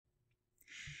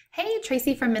Hey,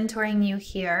 Tracy from MentoringU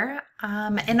here.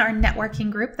 In our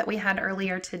networking group that we had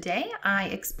earlier today, I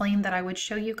explained that I would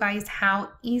show you guys how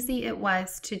easy it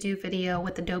was to do video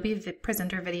with Adobe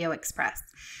Presenter Video Express.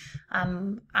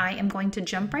 I am going to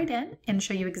jump right in and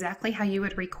show you exactly how you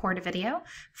would record a video.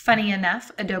 Funny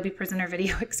enough, Adobe Presenter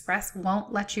Video Express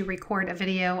won't let you record a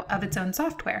video of its own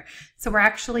software. So we're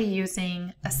actually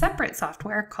using a separate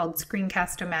software called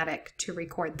Screencast-O-Matic to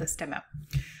record this demo.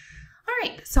 All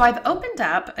right, so I've opened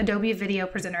up Adobe Video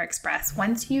Presenter Express.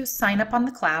 Once you sign up on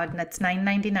the cloud, and it's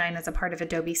 $9.99 as a part of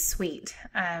Adobe Suite,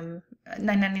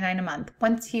 $9.99 a month.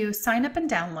 Once you sign up and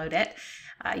download it,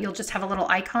 you'll just have a little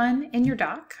icon in your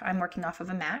dock. I'm working off of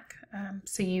a Mac,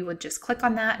 so you would just click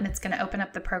on that and it's going to open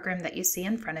up the program that you see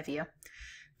in front of you.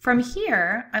 From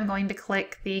here, I'm going to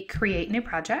click the Create New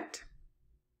Project.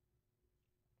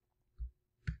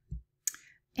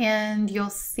 And you'll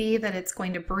see that it's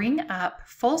going to bring up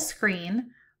full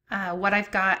screen what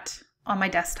I've got on my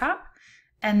desktop,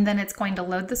 and then it's going to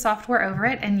load the software over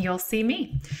it and you'll see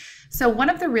me. So one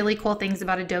of the really cool things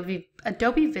about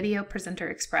Adobe Video Presenter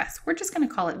Express, we're just going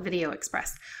to call it Video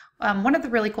Express. One of the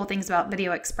really cool things about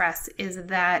Video Express is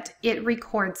that it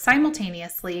records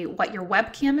simultaneously what your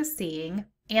webcam is seeing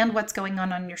and what's going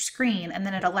on your screen, and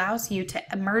then it allows you to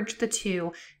merge the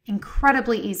two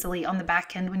incredibly easily on the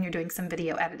back end when you're doing some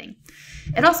video editing.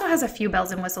 It also has a few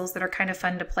bells and whistles that are kind of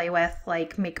fun to play with,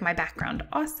 like make my background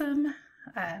awesome.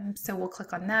 So we'll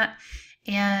click on that,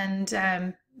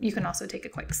 and you can also take a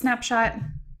quick snapshot.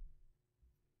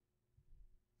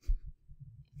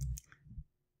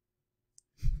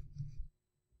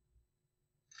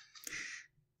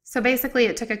 So basically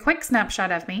it took a quick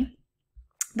snapshot of me.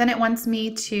 Then it wants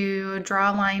me to draw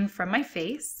a line from my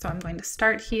face. So I'm going to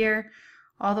start here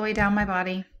all the way down my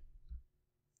body.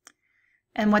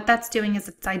 And what that's doing is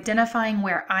it's identifying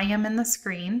where I am in the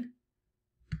screen.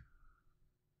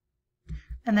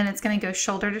 And then it's going to go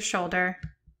shoulder to shoulder.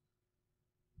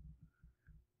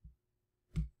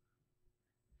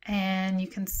 And you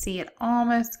can see it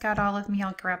almost got all of me.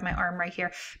 I'll grab my arm right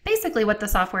here. Basically what the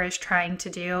software is trying to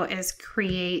do is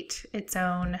create its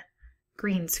own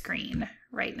green screen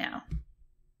right now.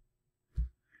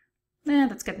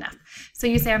 That's good enough. So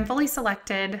you say I'm fully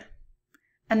selected,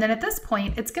 and then at this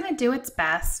point it's going to do its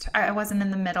best. I wasn't in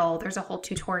the middle. There's a whole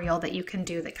tutorial that you can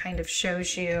do that kind of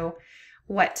shows you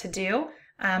what to do.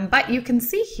 But you can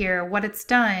see here what it's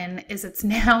done is it's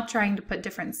now trying to put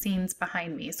different scenes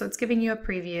behind me. So it's giving you a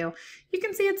preview. You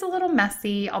can see it's a little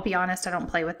messy. I'll be honest, I don't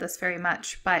play with this very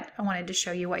much, but I wanted to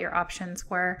show you what your options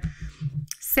were.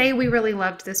 Say we really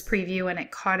loved this preview and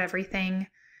it caught everything.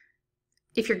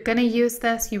 If you're going to use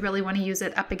this, you really want to use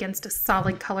it up against a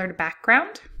solid colored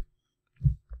background.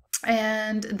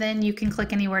 And then you can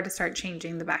click anywhere to start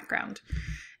changing the background.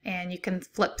 And you can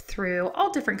flip through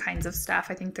all different kinds of stuff.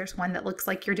 I think there's one that looks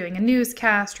like you're doing a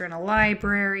newscast or in a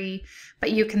library,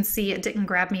 but you can see it didn't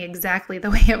grab me exactly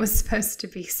the way it was supposed to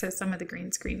be. So some of the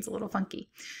green screen's a little funky.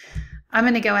 I'm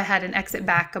going to go ahead and exit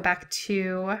back, go back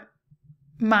to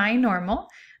my normal.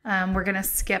 We're going to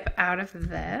skip out of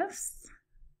this.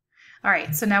 All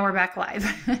right, so now we're back live.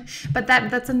 But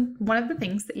that's one of the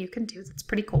things that you can do that's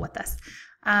pretty cool with this.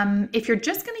 If you're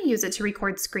just going to use it to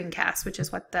record screencasts, which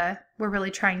is what we're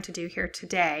really trying to do here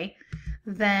today,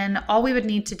 then all we would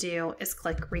need to do is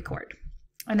click record.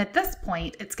 And at this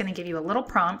point, it's going to give you a little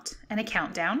prompt and a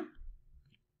countdown.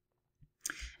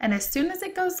 And as soon as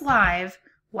it goes live,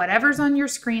 whatever's on your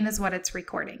screen is what it's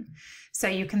recording. So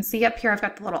you can see up here, I've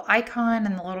got the little icon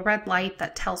and the little red light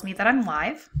that tells me that I'm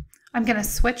live. I'm going to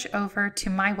switch over to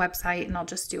my website and I'll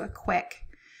just do a quick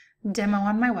demo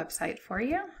on my website for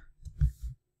you.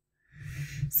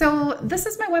 So this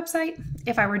is my website.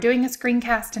 If I were doing a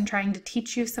screencast and trying to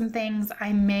teach you some things,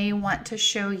 I may want to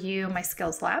show you my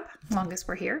skills lab. As long as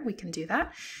we're here, we can do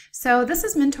that. So this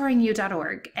is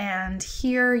MentoringU.org, and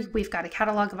here we've got a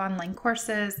catalog of online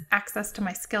courses, access to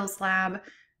my skills lab,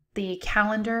 the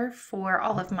calendar for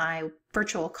all of my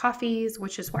virtual coffees,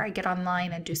 which is where I get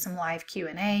online and do some live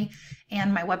Q&A,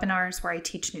 and my webinars where I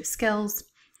teach new skills.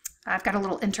 I've got a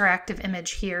little interactive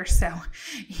image here, so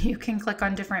you can click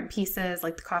on different pieces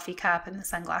like the coffee cup and the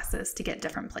sunglasses to get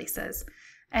different places.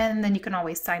 And then you can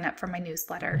always sign up for my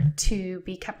newsletter to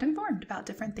be kept informed about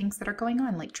different things that are going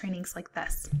on, like trainings like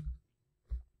this.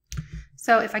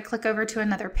 So if I click over to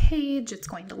another page, it's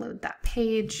going to load that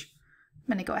page.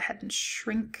 I'm going to go ahead and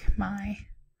shrink my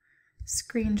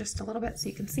screen just a little bit so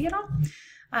you can see it all.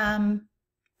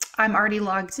 I'm already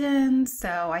logged in,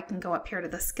 so I can go up here to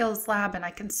the skills lab and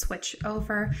I can switch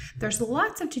over. There's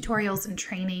lots of tutorials and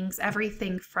trainings,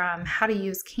 everything from how to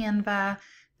use Canva,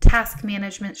 task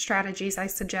management strategies I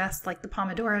suggest, like the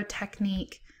Pomodoro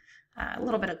technique, a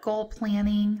little bit of goal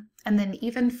planning, and then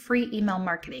even free email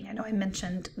marketing. I know I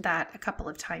mentioned that a couple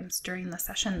of times during the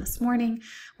session this morning,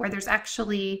 where there's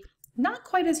actually not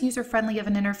quite as user-friendly of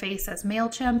an interface as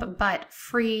MailChimp, but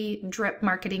free drip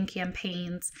marketing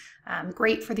campaigns,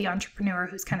 great for the entrepreneur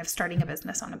who's kind of starting a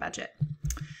business on a budget.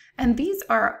 And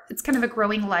it's kind of a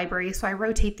growing library, so I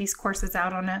rotate these courses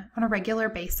out on a regular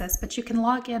basis, but you can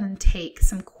log in and take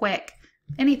some quick,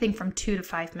 anything from 2 to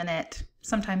 5 minute,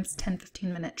 sometimes 10,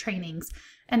 15-minute trainings,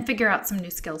 and figure out some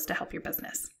new skills to help your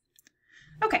business.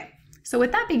 Okay, so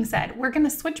with that being said, we're going to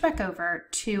switch back over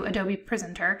to Adobe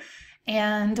Presenter.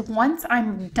 And once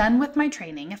I'm done with my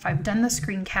training, if I've done the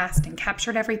screencast and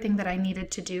captured everything that I needed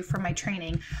to do for my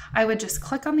training, I would just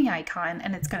click on the icon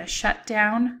and it's going to shut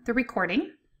down the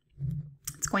recording.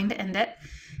 It's going to end it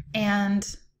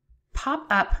and pop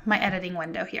up my editing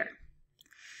window here.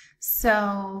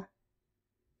 So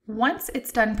once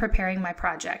it's done preparing my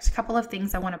project, a couple of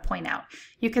things I want to point out.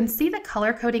 You can see the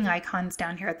color coding icons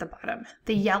down here at the bottom.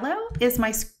 The yellow is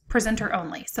my presenter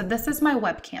only. So this is my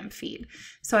webcam feed.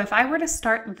 So if I were to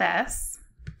start this,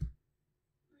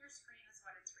 your screen is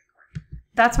what it's recording.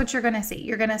 That's what you're going to see.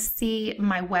 You're going to see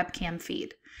my webcam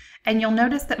feed. And you'll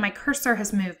notice that my cursor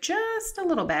has moved just a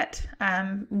little bit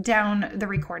down the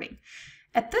recording.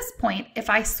 At this point, if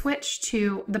I switch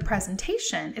to the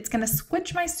presentation, it's going to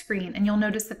switch my screen and you'll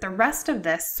notice that the rest of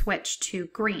this switched to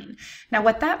green. Now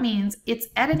what that means, it's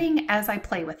editing as I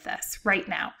play with this right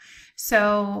now.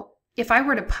 So if I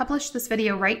were to publish this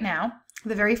video right now,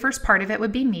 the very first part of it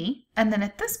would be me, and then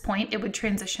at this point it would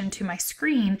transition to my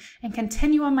screen and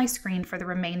continue on my screen for the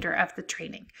remainder of the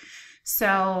training.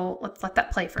 So let's let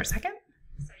that play for a second.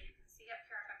 So you can see up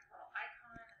here I've got a little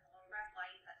icon and a little red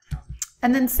light that tells me.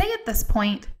 And then say at this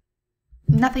point,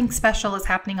 nothing special is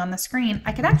happening on the screen,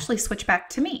 I could actually switch back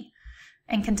to me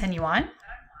and continue on. I'm going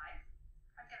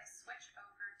to switch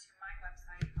over to my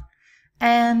website.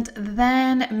 And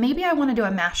then maybe I want to do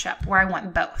a mashup where I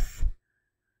want both.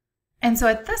 And so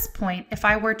at this point, if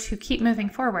I were to keep moving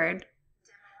forward,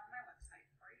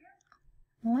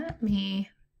 let me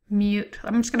mute.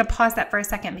 I'm just going to pause that for a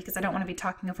second because I don't want to be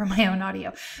talking over my own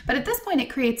audio. But at this point, it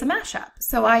creates a mashup.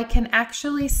 So I can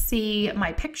actually see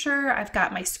my picture. I've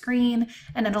got my screen,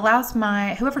 and it allows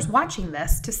whoever's watching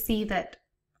this to see that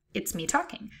it's me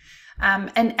talking.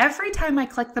 And every time I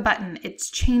click the button, it's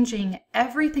changing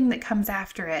everything that comes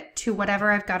after it to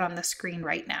whatever I've got on the screen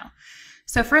right now.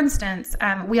 So for instance,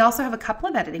 we also have a couple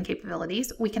of editing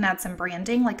capabilities. We can add some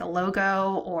branding like a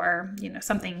logo or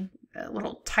something, a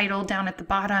little title down at the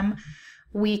bottom.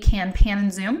 We can pan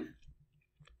and zoom.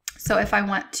 So if I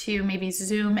want to maybe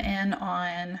zoom in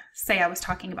on, say I was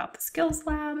talking about the skills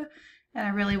lab and I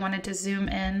really wanted to zoom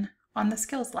in on the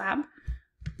skills lab.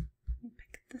 Let me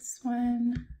pick this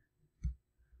one.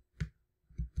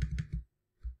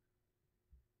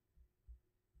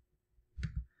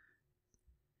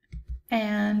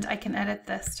 And I can edit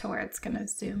this to where it's going to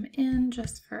zoom in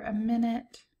just for a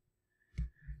minute.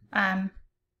 And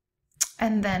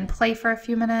then play for a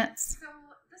few minutes. So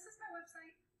this is my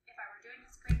website. If I were doing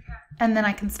a screencast. And then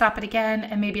I can stop it again.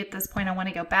 And maybe at this point I want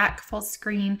to go back full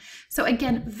screen. So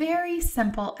again, very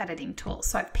simple editing tools.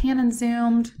 So I've pan and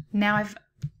zoomed. Now I've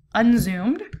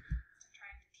unzoomed.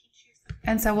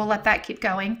 And so we'll let that keep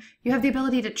going. You have the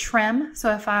ability to trim.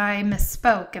 So if I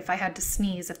misspoke, if I had to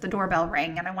sneeze, if the doorbell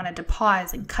rang and I wanted to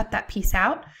pause and cut that piece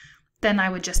out, then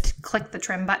I would just click the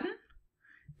trim button.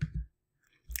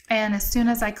 And as soon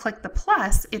as I click the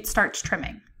plus, it starts trimming.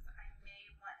 I may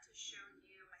want to show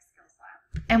you my skills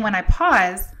lab. And when I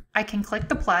pause, I can click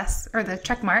the plus or the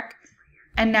check mark,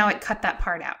 and now it cut that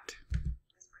part out.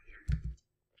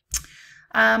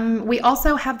 We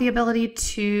also have the ability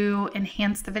to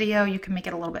enhance the video. You can make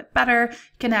it a little bit better.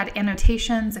 You can add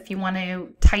annotations if you want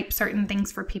to type certain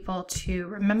things for people to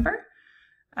remember.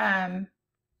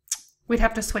 We'd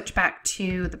have to switch back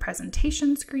to the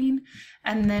presentation screen,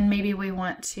 and then maybe we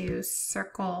want to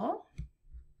circle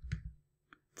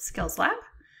Skills Lab,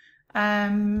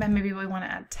 and maybe we want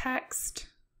to add text.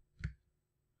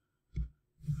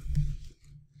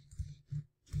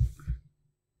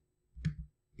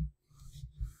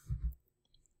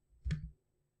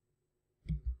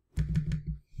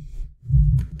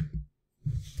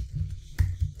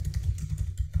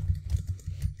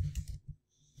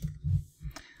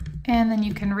 And then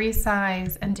you can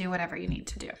resize and do whatever you need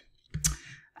to do.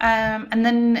 And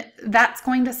then that's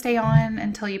going to stay on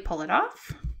until you pull it off.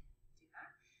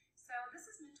 So this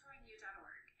is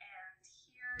MentoringU.org,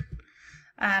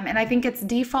 and here, and I think it's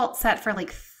default set for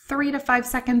like 3 to 5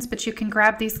 seconds, but you can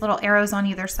grab these little arrows on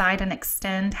either side and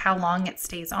extend how long it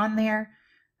stays on there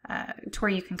to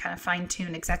where you can kind of fine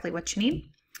tune exactly what you need.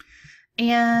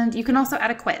 And you can also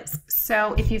add a quiz.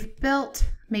 So if you've built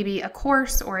maybe a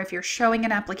course, or if you're showing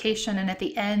an application and at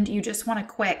the end you just want a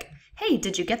quick, hey,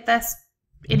 did you get this?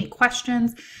 Any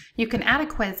questions? You can add a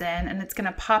quiz in, and it's going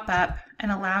to pop up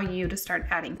and allow you to start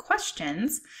adding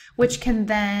questions, which can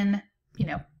then,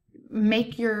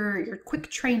 make your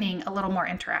quick training a little more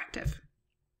interactive.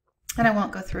 And I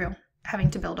won't go through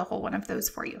having to build a whole one of those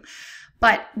for you.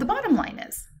 But the bottom line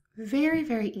is very,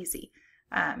 very easy.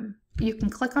 You can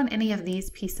click on any of these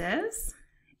pieces,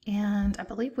 and I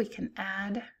believe we can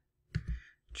add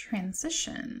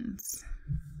transitions.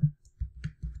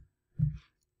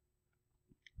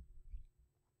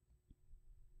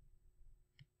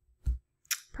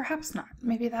 Perhaps not.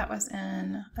 Maybe that was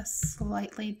in a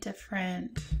slightly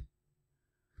different...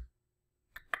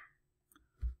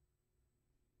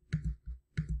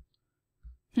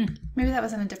 Maybe that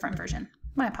was in a different version.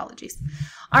 My apologies.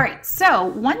 All right, so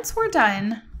once we're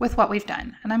done with what we've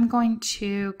done, and I'm going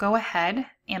to go ahead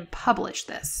and publish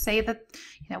this. Say that,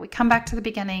 we come back to the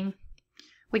beginning,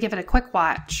 we give it a quick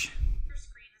watch. Your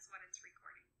screen is what it's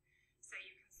recording. So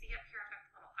you can see up here I've got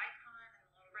the little icon and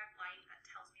the little red light that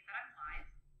tells me that I'm live.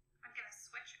 I'm going to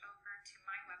switch over to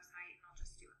my website, and I'll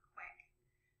just do a quick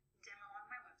demo on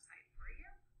my website for you.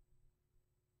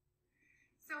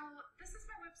 So this is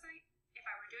my website. If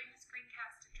I were doing a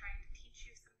screencast and trying to teach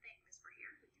you some things for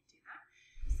here, we can do that.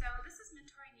 So this is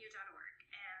MentoringU.org,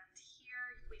 and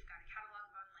here we've got a catalog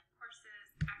of online courses.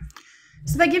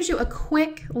 So that gives you a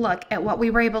quick look at what we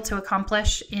were able to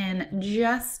accomplish in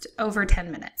just over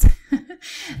 10 minutes.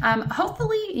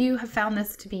 Hopefully you have found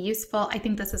this to be useful. I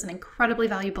think this is an incredibly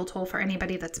valuable tool for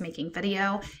anybody that's making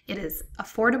video. It is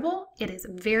affordable. It is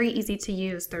very easy to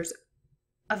use. There's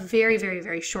a very, very,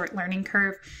 very short learning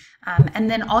curve. And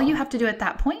then all you have to do at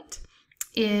that point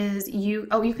is you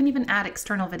can even add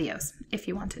external videos if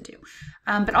you want to do.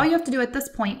 But all you have to do at this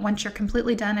point, once you're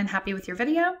completely done and happy with your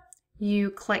video,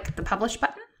 you click the publish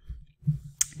button,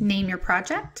 name your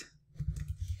project,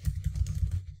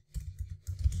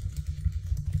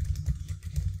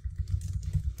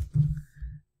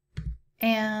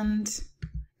 and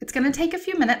it's going to take a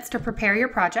few minutes to prepare your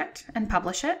project and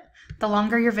publish it. The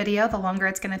longer your video, the longer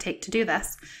it's going to take to do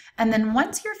this. And then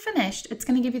once you're finished, it's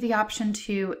going to give you the option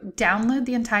to download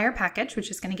the entire package, which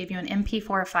is going to give you an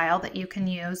MP4 file that you can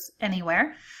use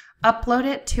anywhere, upload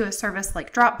it to a service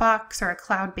like Dropbox or a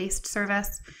cloud-based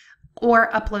service, or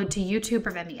upload to YouTube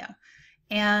or Vimeo.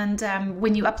 And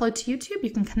when you upload to YouTube, you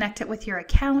can connect it with your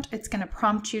account. It's going to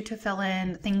prompt you to fill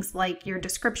in things like your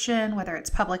description, whether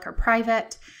it's public or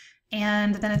private.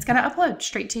 And then it's going to upload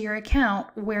straight to your account,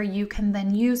 where you can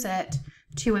then use it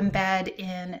to embed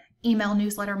in email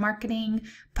newsletter marketing,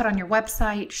 put on your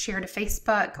website, share to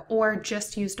Facebook, or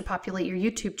just use to populate your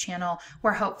YouTube channel,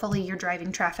 where hopefully you're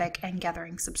driving traffic and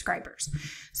gathering subscribers.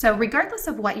 So regardless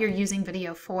of what you're using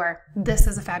video for, this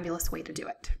is a fabulous way to do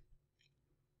it.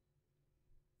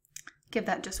 Give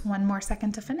that just one more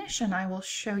second to finish, and I will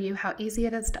show you how easy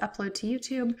it is to upload to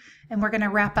YouTube. And we're going to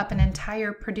wrap up an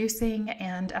entire producing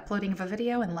and uploading of a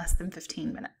video in less than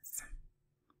 15 minutes.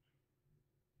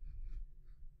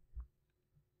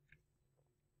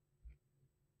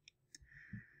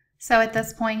 So at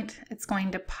this point, it's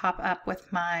going to pop up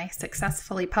with my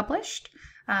successfully published.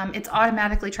 It's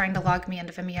automatically trying to log me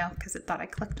into Vimeo because it thought I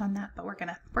clicked on that, but we're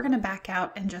gonna back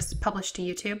out and just publish to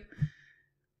YouTube.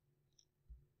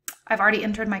 I've already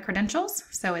entered my credentials,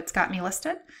 so it's got me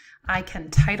listed. I can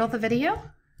title the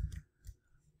video.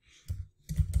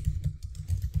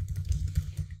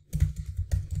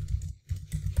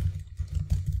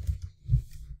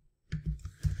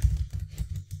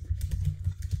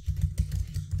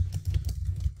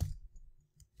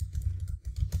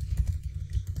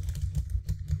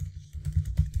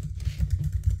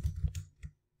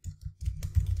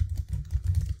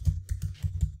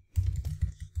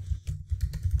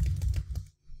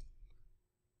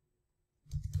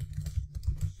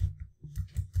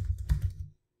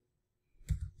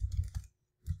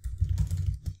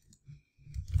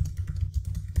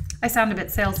 I sound a bit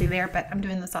salesy there, but I'm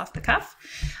doing this off the cuff.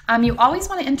 You always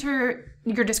want to enter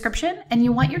your description, and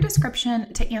you want your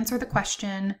description to answer the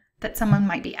question that someone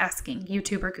might be asking,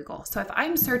 YouTube or Google. So if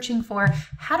I'm searching for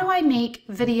how do I make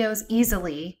videos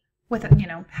easily with,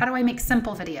 how do I make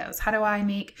simple videos? How do I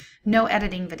make no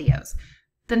editing videos?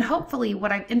 Then hopefully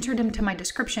what I've entered into my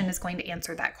description is going to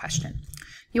answer that question.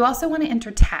 You also want to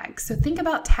enter tags. So think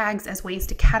about tags as ways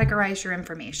to categorize your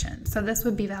information. So this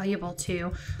would be valuable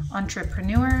to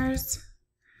entrepreneurs,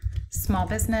 small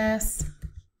business,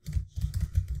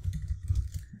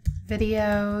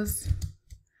 videos,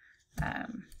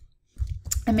 and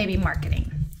maybe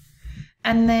marketing.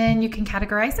 And then you can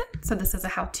categorize it. So this is a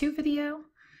how-to video,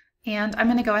 and I'm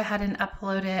going to go ahead and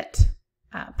upload it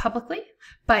publicly.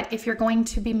 But if you're going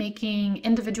to be making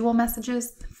individual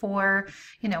messages for,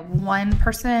 one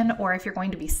person, or if you're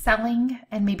going to be selling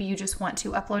and maybe you just want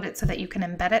to upload it so that you can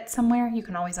embed it somewhere, you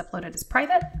can always upload it as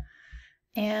private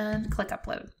and click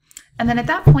upload. And then at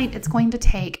that point, it's going to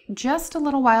take just a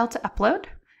little while to upload,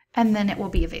 and then it will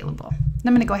be available. And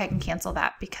I'm going to go ahead and cancel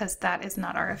that because that is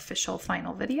not our official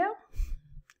final video.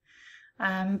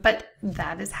 But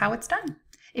that is how it's done.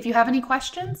 If you have any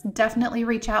questions, definitely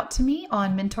reach out to me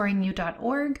on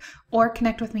mentoringu.org or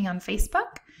connect with me on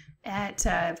Facebook at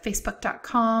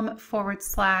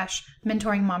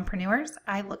facebook.com/mentoringmompreneurs.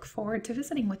 I look forward to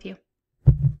visiting with you.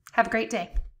 Have a great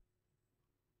day.